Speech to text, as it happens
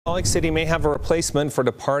Salt Lake City may have a replacement for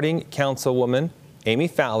departing Councilwoman Amy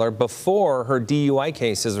Fowler before her DUI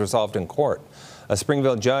case is resolved in court. A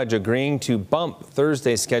Springville judge agreeing to bump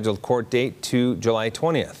Thursday's scheduled court date to July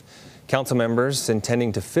 20th. Council members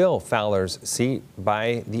intending to fill Fowler's seat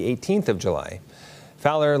by the 18th of July.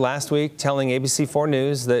 Fowler last week telling ABC4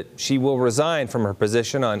 News that she will resign from her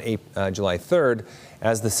position on July 3rd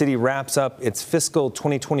as the city wraps up its fiscal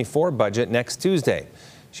 2024 budget next Tuesday.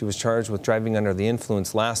 She was charged with driving under the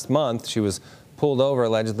influence last month. She was pulled over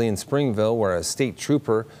allegedly in Springville, where a state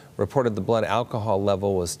trooper reported the blood alcohol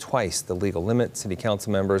level was twice the legal limit. City council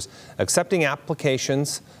members accepting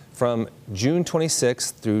applications from June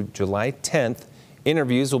 26th through July 10th.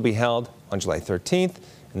 Interviews will be held on July 13th,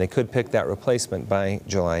 and they could pick that replacement by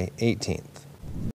July 18th.